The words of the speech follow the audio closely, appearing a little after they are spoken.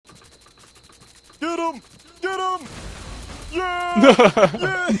Get him! Get him! Yeah!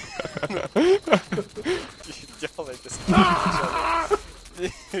 Yeah! Y'all are just each other.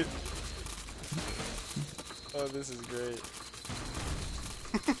 Dude. Oh, this is great.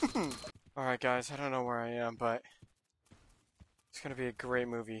 Alright guys, I don't know where I am, but it's gonna be a great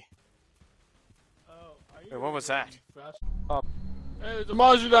movie. Wait, what was that? Hey, there's a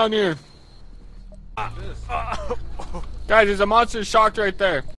monster down here. Guys, there's a monster shocked right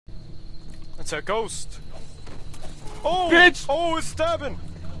there. It's a ghost. Oh! Bitch! Oh, it's stabbing!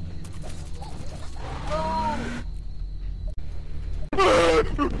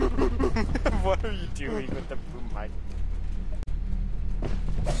 What are you doing with the boom mic?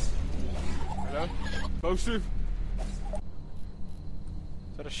 Hello? Monster? Is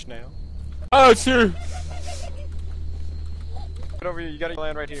that a snail? Oh, it's here. Get over here, you gotta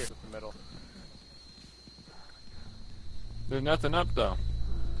land right here. In the middle. There's nothing up though.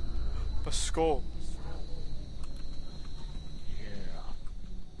 A skull.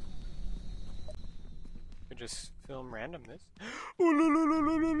 We just film randomness. Oh, no, no, no,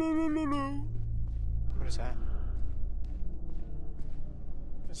 no, no, no, no, no, no. What is that?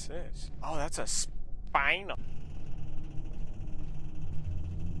 What is this? Oh, that's a spinal.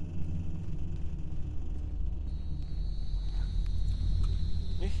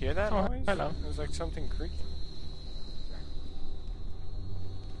 You hear that noise? Hello. It was like something creaking.